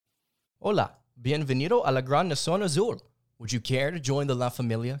Hola, bienvenido a la Gran Nación Azul. Would you care to join the La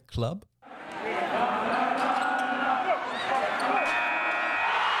Familia Club?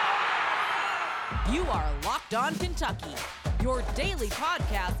 You are Locked On Kentucky, your daily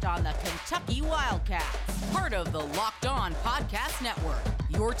podcast on the Kentucky Wildcats. Part of the Locked On Podcast Network,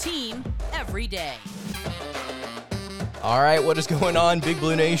 your team every day. All right, what is going on, Big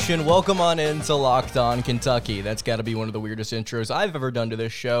Blue Nation? Welcome on into Locked On Kentucky. That's got to be one of the weirdest intros I've ever done to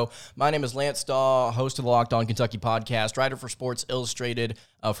this show. My name is Lance Daw, host of the Locked On Kentucky podcast, writer for Sports Illustrated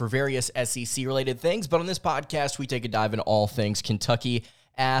for various SEC-related things. But on this podcast, we take a dive into all things Kentucky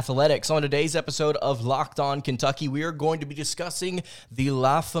athletics. On today's episode of Locked On Kentucky, we are going to be discussing the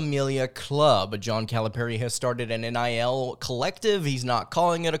La Familia Club. John Calipari has started an NIL collective. He's not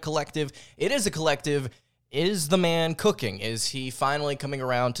calling it a collective. It is a collective. Is the man cooking? Is he finally coming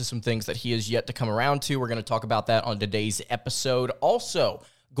around to some things that he has yet to come around to? We're going to talk about that on today's episode. Also,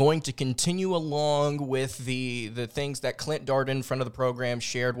 going to continue along with the things that Clint Darden, friend of the program,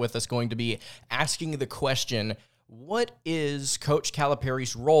 shared with us, going to be asking the question, what is Coach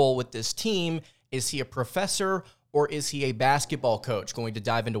Calipari's role with this team? Is he a professor or is he a basketball coach? Going to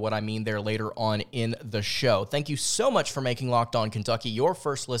dive into what I mean there later on in the show. Thank you so much for making Locked On Kentucky your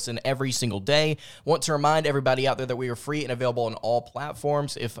first listen every single day. Want to remind everybody out there that we are free and available on all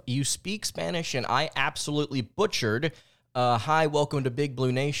platforms. If you speak Spanish and I absolutely butchered, hi, welcome to Big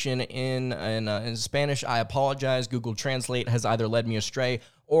Blue Nation in Spanish, I apologize. Google Translate has either led me astray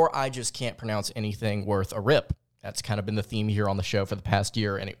or I just can't pronounce anything worth a rip. That's kind of been the theme here on the show for the past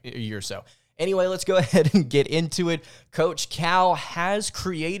year or so. Anyway, let's go ahead and get into it. Coach Cal has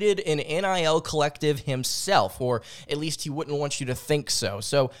created an NIL collective himself, or at least he wouldn't want you to think so.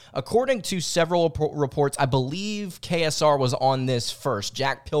 So, according to several reports, I believe KSR was on this first.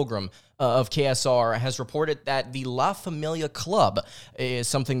 Jack Pilgrim of KSR has reported that the La Familia Club is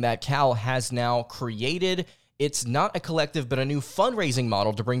something that Cal has now created. It's not a collective, but a new fundraising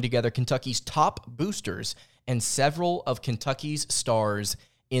model to bring together Kentucky's top boosters and several of Kentucky's stars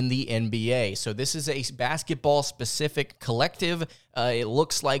in the NBA. So this is a basketball-specific collective. It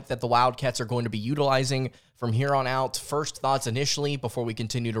looks like that the Wildcats are going to be utilizing from here on out. First thoughts initially, before we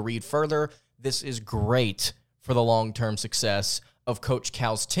continue to read further, this is great for the long-term success of Coach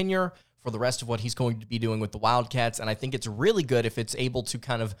Cal's tenure, for the rest of what he's going to be doing with the Wildcats, and I think it's really good if it's able to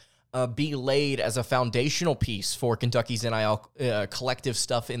kind of be laid as a foundational piece for Kentucky's NIL collective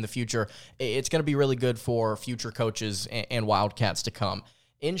stuff in the future. It's going to be really good for future coaches and Wildcats to come.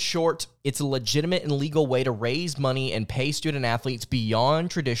 In short, it's a legitimate and legal way to raise money and pay student athletes beyond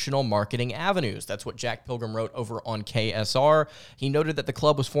traditional marketing avenues. That's what Jack Pilgrim wrote over on KSR. He noted that the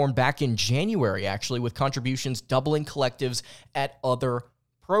club was formed back in January, actually, with contributions doubling collectives at other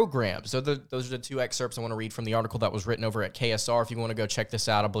programs. So those are the two excerpts I want to read from the article that was written over at KSR. If you want to go check this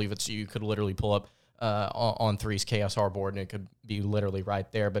out, I believe you could literally pull up on 3's KSR board, and it could be literally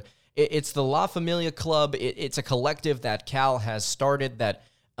right there. But it's the La Familia Club. It's a collective that Cal has started that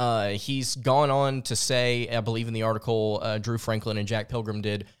he's gone on to say, I believe in the article, Drew Franklin and Jack Pilgrim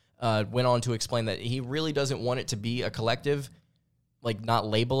went on to explain that he really doesn't want it to be a collective, like not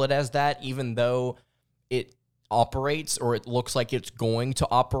label it as that, even though it operates, or it looks like it's going to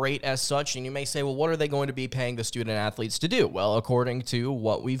operate as such. And you may say, well, what are they going to be paying the student athletes to do? Well, according to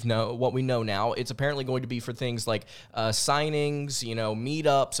what we know now, it's apparently going to be for things like signings,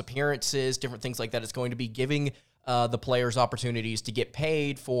 meetups, appearances, different things like that. It's going to be giving the players opportunities to get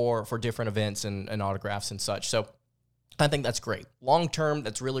paid for different events and autographs and such. So I think that's great. Long term,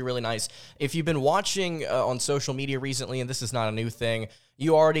 that's really, really nice. If you've been watching on social media recently, and this is not a new thing,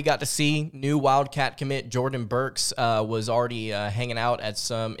 you already got to see new Wildcat commit Jordan Burks was already hanging out at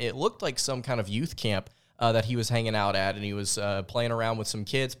it looked like some kind of youth camp that he was hanging out at, and he was playing around with some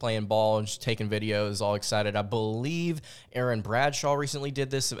kids, playing ball, and just taking videos, all excited. I believe Aaron Bradshaw recently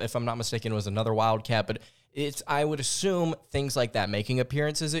did this, if I'm not mistaken, it was another Wildcat, but I would assume things like that, making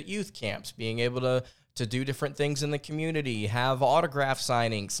appearances at youth camps, being able to do different things in the community, have autograph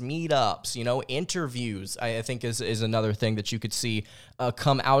signings, meetups, interviews, I think is another thing that you could see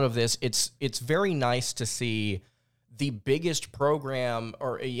come out of this. It's very nice to see the biggest program,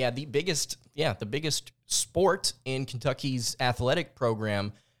 the biggest sport in Kentucky's athletic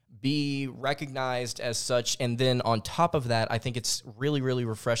program be recognized as such. And then on top of that, I think it's really, really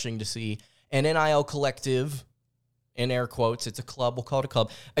refreshing to see an NIL collective, in air quotes, it's a club, we'll call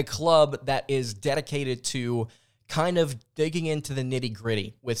it a club that is dedicated to kind of digging into the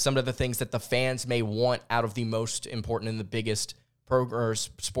nitty-gritty with some of the things that the fans may want out of the most important and the biggest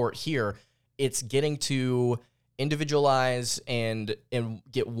sport here. It's getting to individualize and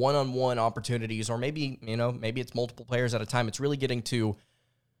get one-on-one opportunities, or maybe it's multiple players at a time. It's really getting to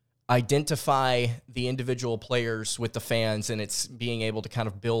identify the individual players with the fans, and it's being able to kind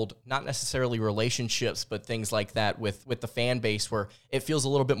of build not necessarily relationships, but things like that with the fan base, where it feels a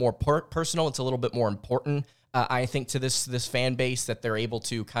little bit more personal. It's a little bit more important, I think, to this fan base, that they're able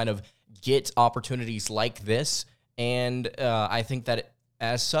to kind of get opportunities like this. And I think that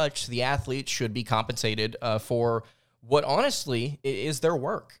as such, the athletes should be compensated for what honestly is their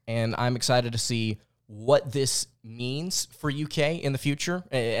work. And I'm excited to see what this means for UK in the future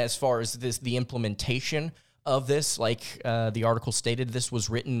as far as the implementation of this. Like the article stated, this was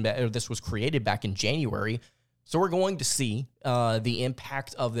created back in January. So we're going to see the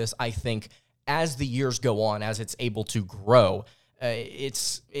impact of this, I think, as the years go on, as it's able to grow.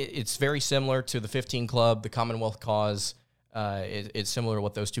 It's very similar to the 15 Club, the Commonwealth Cause. It's similar to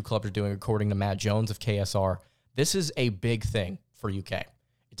what those two clubs are doing, according to Matt Jones of KSR. This is a big thing for UK.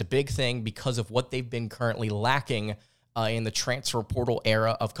 It's a big thing because of what they've been currently lacking in the transfer portal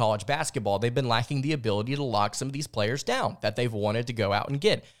era of college basketball. They've been lacking the ability to lock some of these players down that they've wanted to go out and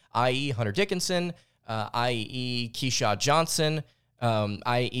get, i.e. Hunter Dickinson, i.e. Keyshawn Johnson,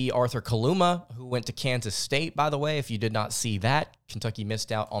 i.e. Arthur Kaluma, who went to Kansas State, by the way. If you did not see that, Kentucky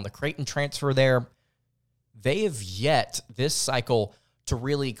missed out on the Creighton transfer there. They have yet this cycle to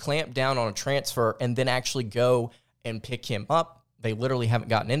really clamp down on a transfer and then actually go and pick him up. They literally haven't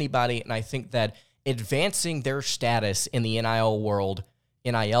gotten anybody, and I think that advancing their status in the NIL world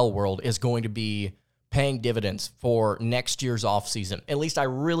is going to be paying dividends for next year's offseason. At least I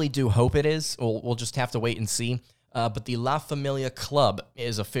really do hope it is. We'll just have to wait and see. But the La Familia Club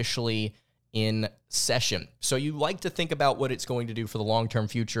is officially in session. So you like to think about what it's going to do for the long-term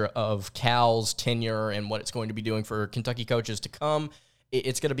future of Cal's tenure and what it's going to be doing for Kentucky coaches to come.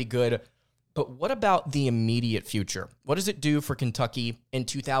 It's going to be good. But what about the immediate future? What does it do for Kentucky in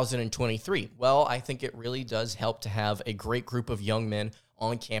 2023? Well, I think it really does help to have a great group of young men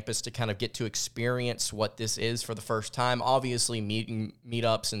on campus to kind of get to experience what this is for the first time. Obviously,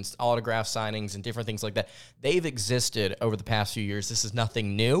 meetups and autograph signings and different things like that, they've existed over the past few years. This is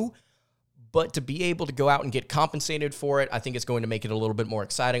nothing new. But to be able to go out and get compensated for it, I think it's going to make it a little bit more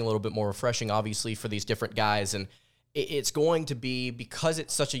exciting, a little bit more refreshing, obviously, for these different guys. And it's going to be, because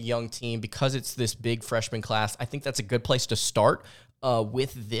it's such a young team, because it's this big freshman class, I think that's a good place to start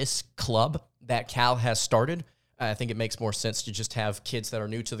with this club that Cal has started. I think it makes more sense to just have kids that are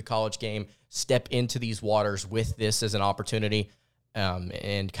new to the college game step into these waters with this as an opportunity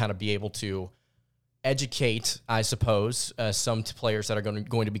and kind of be able to educate, I suppose, some players that are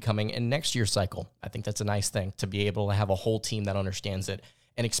going to be coming in next year's cycle. I think that's a nice thing, to be able to have a whole team that understands it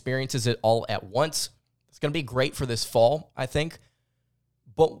and experiences it all at once. It's going to be great for this fall, I think.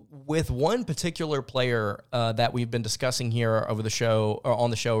 But with one particular player that we've been discussing here over the show, or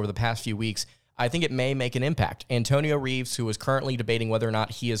on the show over the past few weeks, I think it may make an impact. Antonio Reeves, who is currently debating whether or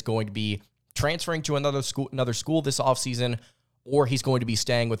not he is going to be transferring to another school this offseason, or he's going to be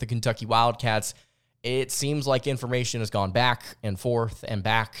staying with the Kentucky Wildcats. It seems like information has gone back and forth and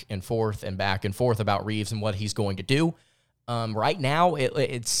back and forth and back and forth about Reeves and what he's going to do. Right now,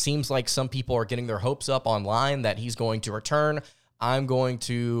 it seems like some people are getting their hopes up online that he's going to return. I'm going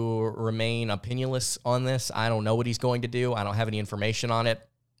to remain opinionless on this. I don't know what he's going to do. I don't have any information on it.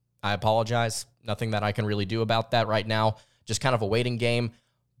 I apologize. Nothing that I can really do about that right now. Just kind of a waiting game.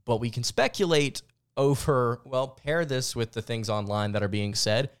 But we can speculate over, pair this with the things online that are being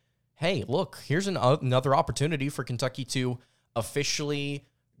said. Hey, look, here's another opportunity for Kentucky to officially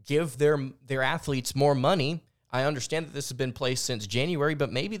give their athletes more money. I understand that this has been placed since January,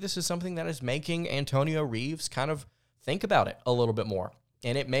 but maybe this is something that is making Antonio Reeves kind of think about it a little bit more.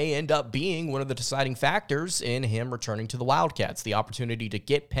 And it may end up being one of the deciding factors in him returning to the Wildcats, the opportunity to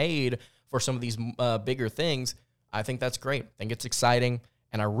get paid for some of these bigger things. I think that's great. I think it's exciting.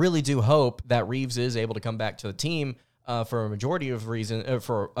 And I really do hope that Reeves is able to come back to the team for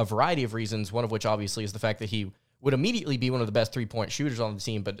a variety of reasons, one of which obviously is the fact that he would immediately be one of the best three-point shooters on the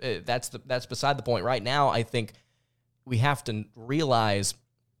team, but that's beside the point. Right now, I think we have to realize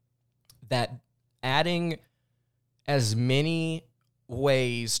that adding as many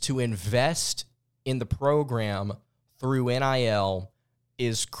ways to invest in the program through NIL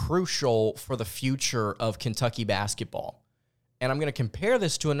is crucial for the future of Kentucky basketball. And I'm going to compare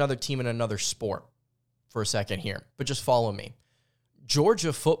this to another team in another sport for a second here, but just follow me.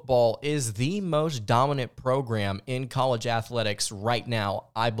 Georgia football is the most dominant program in college athletics right now,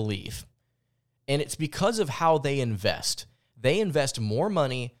 I believe. And it's because of how they invest. They invest more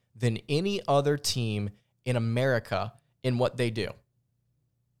money than any other team in America in what they do.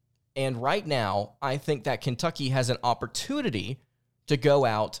 And right now, I think that Kentucky has an opportunity to go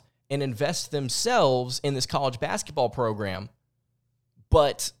out and invest themselves in this college basketball program.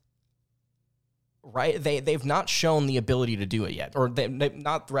 But right? They've not shown the ability to do it yet, or they've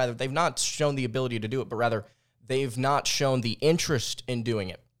not shown the ability to do it, but rather they've not shown the interest in doing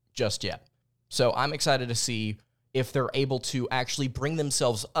it just yet. So I'm excited to see if they're able to actually bring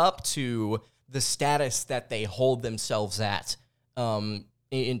themselves up to the status that they hold themselves at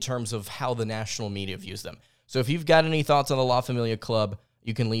in terms of how the national media views them. So if you've got any thoughts on the La Familia Club,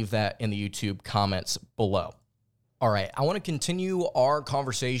 you can leave that in the YouTube comments below. All right, I want to continue our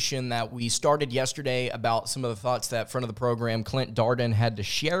conversation that we started yesterday about some of the thoughts that friend of the program, Clint Darden, had to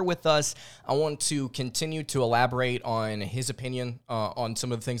share with us. I want to continue to elaborate on his opinion on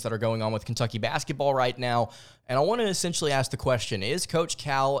some of the things that are going on with Kentucky basketball right now. And I want to essentially ask the question, is Coach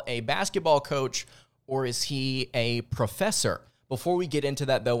Cal a basketball coach or is he a professor? Before we get into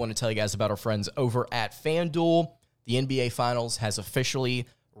that, though, I want to tell you guys about our friends over at FanDuel. The NBA Finals has officially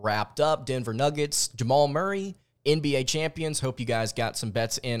wrapped up. Denver Nuggets, Jamal Murray, NBA champions. Hope you guys got some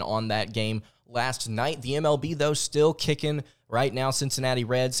bets in on that game last night. The MLB, though, still kicking right now. Cincinnati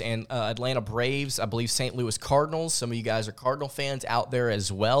Reds and Atlanta Braves. I believe St. Louis Cardinals. Some of you guys are Cardinal fans out there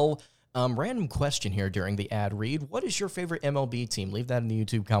as well. Random question here during the ad read. What is your favorite MLB team? Leave that in the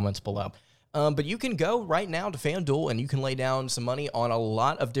YouTube comments below. But you can go right now to FanDuel and you can lay down some money on a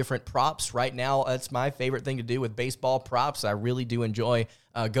lot of different props. Right now, that's my favorite thing to do with baseball props. I really do enjoy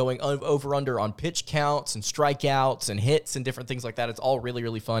going over-under on pitch counts and strikeouts and hits and different things like that. It's all really,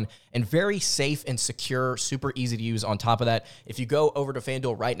 really fun and very safe and secure, super easy to use on top of that. If you go over to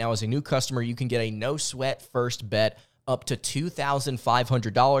FanDuel right now as a new customer, you can get a no-sweat first bet up to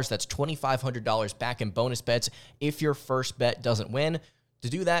 $2,500. That's $2,500 back in bonus bets if your first bet doesn't win. To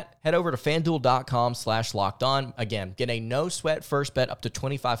do that, head over to FanDuel.com/LockedOn. Again, get a no-sweat first bet up to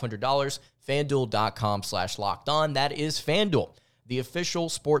 $2,500. FanDuel.com/LockedOn. That is FanDuel, the official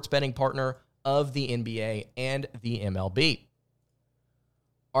sports betting partner of the NBA and the MLB.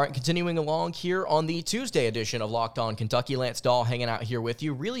 All right, continuing along here on the Tuesday edition of Locked On Kentucky. Lance Dahl hanging out here with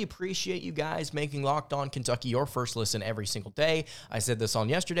you. Really appreciate you guys making Locked On Kentucky your first listen every single day. I said this on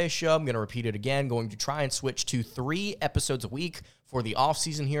yesterday's show. I'm going to repeat it again. Going to try and switch to 3 episodes a week for the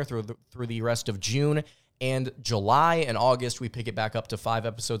offseason here through the rest of June and July. And August, we pick it back up to 5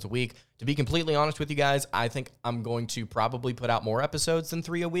 episodes a week. To be completely honest with you guys, I think I'm going to probably put out more episodes than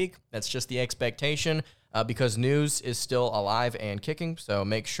 3 a week. That's just the expectation. Because news is still alive and kicking, so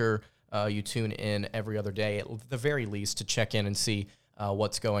make sure you tune in every other day, at the very least, to check in and see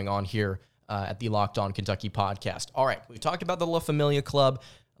what's going on here at the Locked On Kentucky podcast. All right, we've talked about the La Familia Club,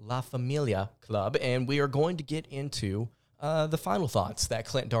 and we are going to get into the final thoughts that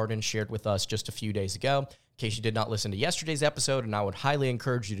Clint Darden shared with us just a few days ago. In case you did not listen to yesterday's episode, and I would highly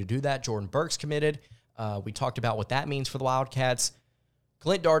encourage you to do that, Jordan Burke's committed. We talked about what that means for the Wildcats.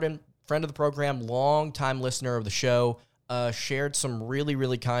 Clint Darden, friend of the program, long-time listener of the show, shared some really,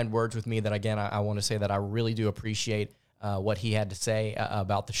 really kind words with me that, again, I want to say that I really do appreciate what he had to say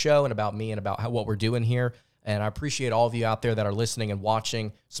about the show and about me and about what we're doing here. And I appreciate all of you out there that are listening and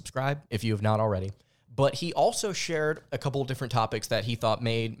watching. Subscribe if you have not already. But he also shared a couple of different topics that he thought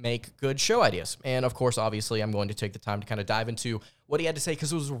make good show ideas. And, of course, obviously, I'm going to take the time to kind of dive into what he had to say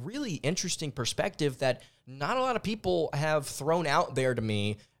because it was a really interesting perspective that not a lot of people have thrown out there to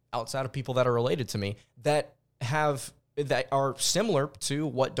me, outside of people that are related to me, that are similar to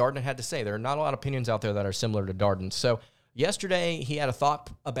what Darden had to say. There are not a lot of opinions out there that are similar to Darden. So yesterday he had a thought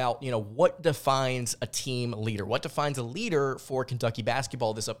about, what defines a team leader? What defines a leader for Kentucky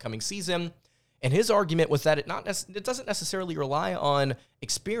basketball this upcoming season? And his argument was that it doesn't necessarily rely on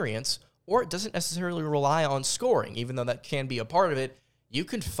experience, or it doesn't necessarily rely on scoring, even though that can be a part of it. You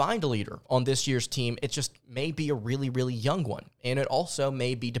can find a leader on this year's team. It just may be a really, really young one. And it also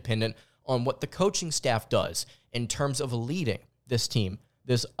may be dependent on what the coaching staff does in terms of leading this team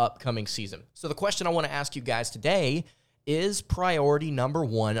this upcoming season. So the question I want to ask you guys today is priority number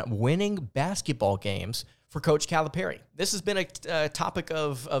 1, winning basketball games for Coach Calipari. This has been a topic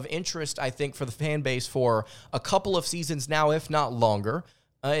of interest, I think, for the fan base for a couple of seasons now, if not longer.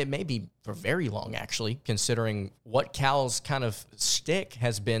 It may be for very long, actually, considering what Cal's kind of shtick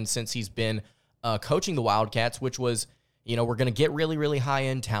has been since he's been coaching the Wildcats, which was, we're going to get really, really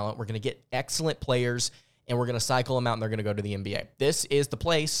high-end talent. We're going to get excellent players, and we're going to cycle them out, and they're going to go to the NBA. This is the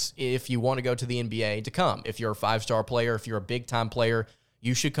place, if you want to go to the NBA, to come. If you're a 5-star player, if you're a big-time player,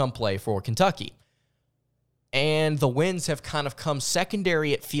 you should come play for Kentucky. And the wins have kind of come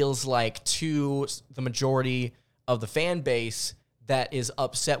secondary, it feels like, to the majority of the fan base that is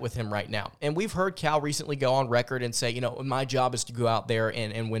upset with him right now. And we've heard Cal recently go on record and say, my job is to go out there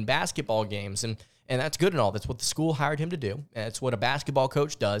and win basketball games. And that's good and all. That's what the school hired him to do. That's what a basketball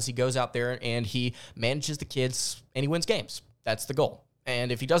coach does. He goes out there and he manages the kids and he wins games. That's the goal.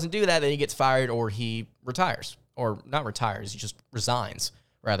 And if he doesn't do that, then he gets fired or he retires. Or not retires, he just resigns,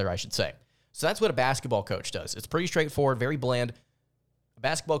 rather, I should say. So that's what a basketball coach does. It's pretty straightforward, very bland. A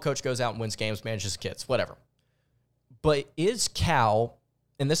basketball coach goes out and wins games, manages kids, whatever. But is Cal,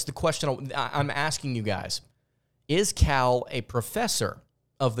 and this is the question I'm asking you guys, is Cal a professor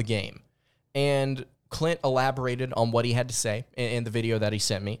of the game? And Clint elaborated on what he had to say in the video that he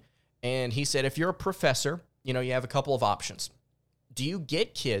sent me. And he said, if you're a professor, you have a couple of options. Do you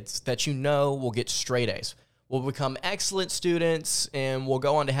get kids that you know will get straight A's, will become excellent students, and will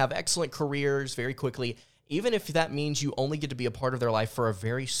go on to have excellent careers very quickly, even if that means you only get to be a part of their life for a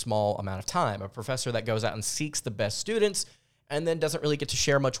very small amount of time? A professor that goes out and seeks the best students and then doesn't really get to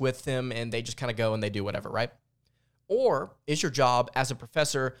share much with them, and they just kind of go and they do whatever, right? Or is your job as a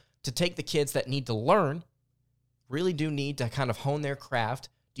professor to take the kids that need to learn, really do need to kind of hone their craft?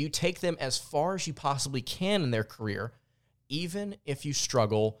 Do you take them as far as you possibly can in their career, even if you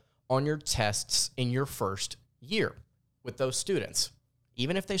struggle on your tests in your first year with those students?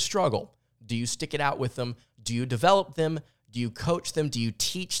 Even if they struggle, do you stick it out with them? Do you develop them? Do you coach them? Do you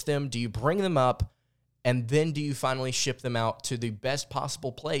teach them? Do you bring them up? And then do you finally ship them out to the best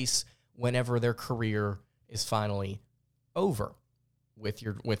possible place whenever their career is finally over with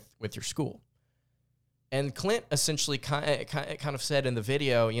your school? And Clint essentially kind of said in the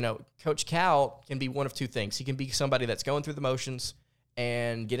video, Coach Cal can be one of two things. He can be somebody that's going through the motions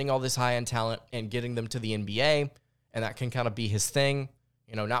and getting all this high-end talent and getting them to the NBA, and that can kind of be his thing,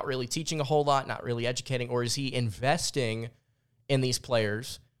 not really teaching a whole lot, not really educating. Or is he investing in these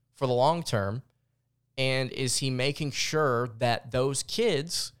players for the long term, and is he making sure that those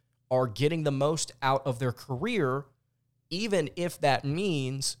kids are getting the most out of their career, even if that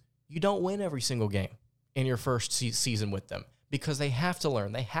means you don't win every single game in your first season with them? Because they have to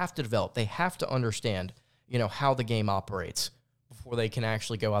learn, they have to develop, they have to understand, how the game operates before they can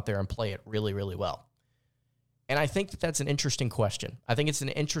actually go out there and play it really, really well. And I think that that's an interesting question. I think it's an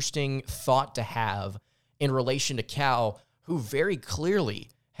interesting thought to have in relation to Cal, who very clearly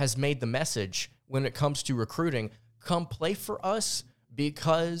has made the message when it comes to recruiting: come play for us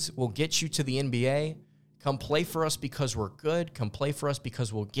because we'll get you to the NBA. Come play for us because we're good. Come play for us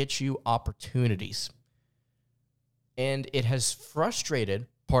because we'll get you opportunities. And it has frustrated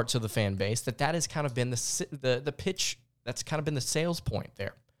parts of the fan base that has kind of been the pitch, that's kind of been the sales point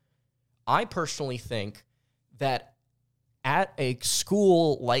there. I personally think that at a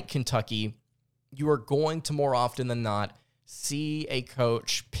school like Kentucky, you are going to more often than not see a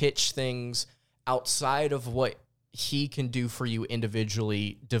coach pitch things outside of what he can do for you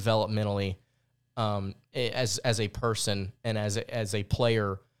individually, developmentally, as a person and as a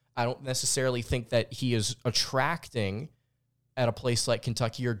player. I don't necessarily think that he is attracting at a place like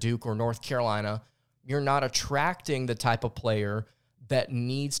Kentucky or Duke or North Carolina. You're not attracting the type of player that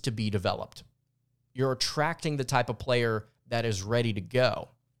needs to be developed. You're attracting the type of player that is ready to go.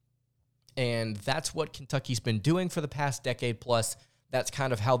 And that's what Kentucky's been doing for the past decade plus. That's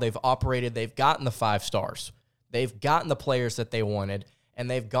kind of how they've operated. They've gotten the 5 stars. They've gotten the players that they wanted, and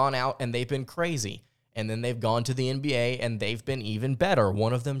they've gone out and they've been crazy. And then they've gone to the NBA and they've been even better.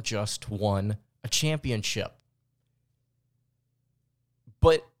 One of them just won a championship.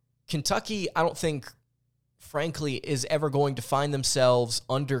 But Kentucky, I don't think, frankly, is ever going to find themselves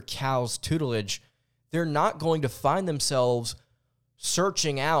under Cal's tutelage. They're not going to find themselves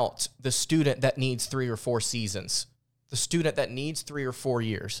searching out the student that needs 3 or 4 seasons, the student that needs 3 or 4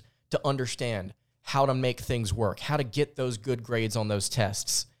 years to understand how to make things work, how to get those good grades on those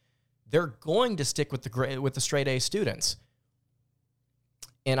tests. They're going to stick with the straight A students.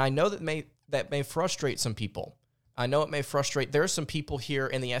 And I know that may frustrate some people. I know it may frustrate. There are some people here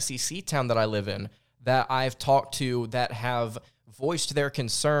in the SEC town that I live in that I've talked to that have voiced their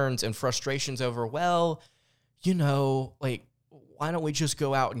concerns and frustrations over, why don't we just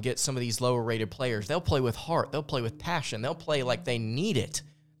go out and get some of these lower rated players? They'll play with heart. They'll play with passion. They'll play like they need it.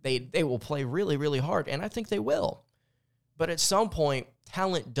 They will play really, really hard, and I think they will. But at some point,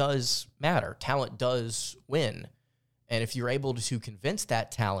 talent does matter. Talent does win. And if you're able to convince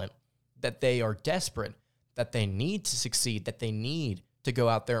that talent that they are desperate, that they need to succeed, that they need to go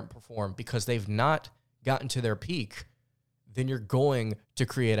out there and perform because they've not gotten to their peak, then you're going to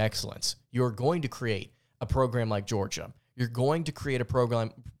create excellence. You're going to create a program like Georgia. You're going to create a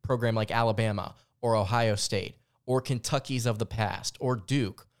program like Alabama or Ohio State or Kentucky's of the past or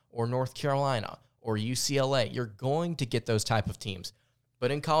Duke or North Carolina or UCLA. You're going to get those type of teams. But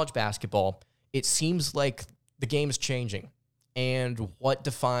in college basketball, it seems like the game is changing, and what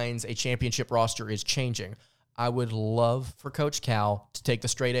defines a championship roster is changing. I would love for Coach Cal to take the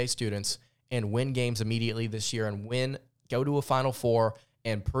straight A students and win games immediately this year and win go to a Final Four,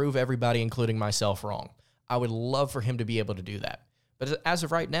 and prove everybody, including myself, wrong. I would love for him to be able to do that. But as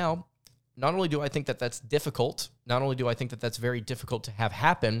of right now, not only do I think that that's difficult, not only do I think that that's very difficult to have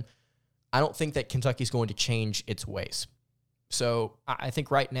happen, I don't think that Kentucky's going to change its ways. So I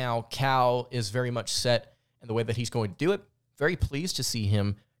think right now, Cal is very much set in the way that he's going to do it. Very pleased to see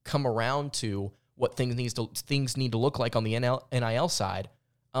him come around to what things need to look like on the NIL side.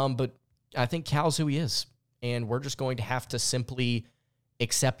 But I think Cal's who he is, and we're just going to have to simply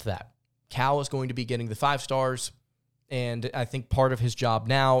accept that. Cal is going to be getting the 5 stars, and I think part of his job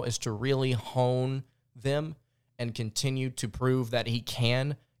now is to really hone them and continue to prove that he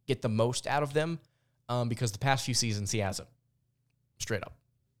can get the most out of them, because the past few seasons he hasn't, straight up.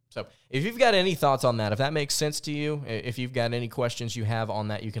 So if you've got any thoughts on that, if that makes sense to you, if you've got any questions you have on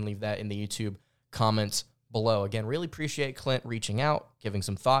that, you can leave that in the YouTube comments below. Again, really appreciate Clint reaching out, giving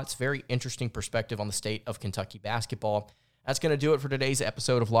some thoughts, very interesting perspective on the state of Kentucky basketball. That's going to do it for today's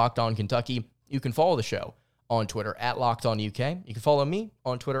episode of Locked On Kentucky. You can follow the show on Twitter at LockedOnUK. You can follow me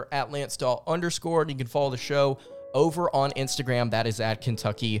on Twitter at LanceDahl_. You can follow the show over on Instagram. That is at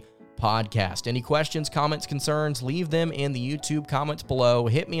Kentucky Podcast. Any questions, comments, concerns, leave them in the YouTube comments below.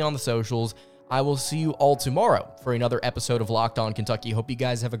 Hit me on the socials. I will see you all tomorrow for another episode of Locked On Kentucky. Hope you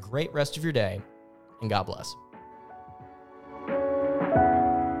guys have a great rest of your day, and God bless.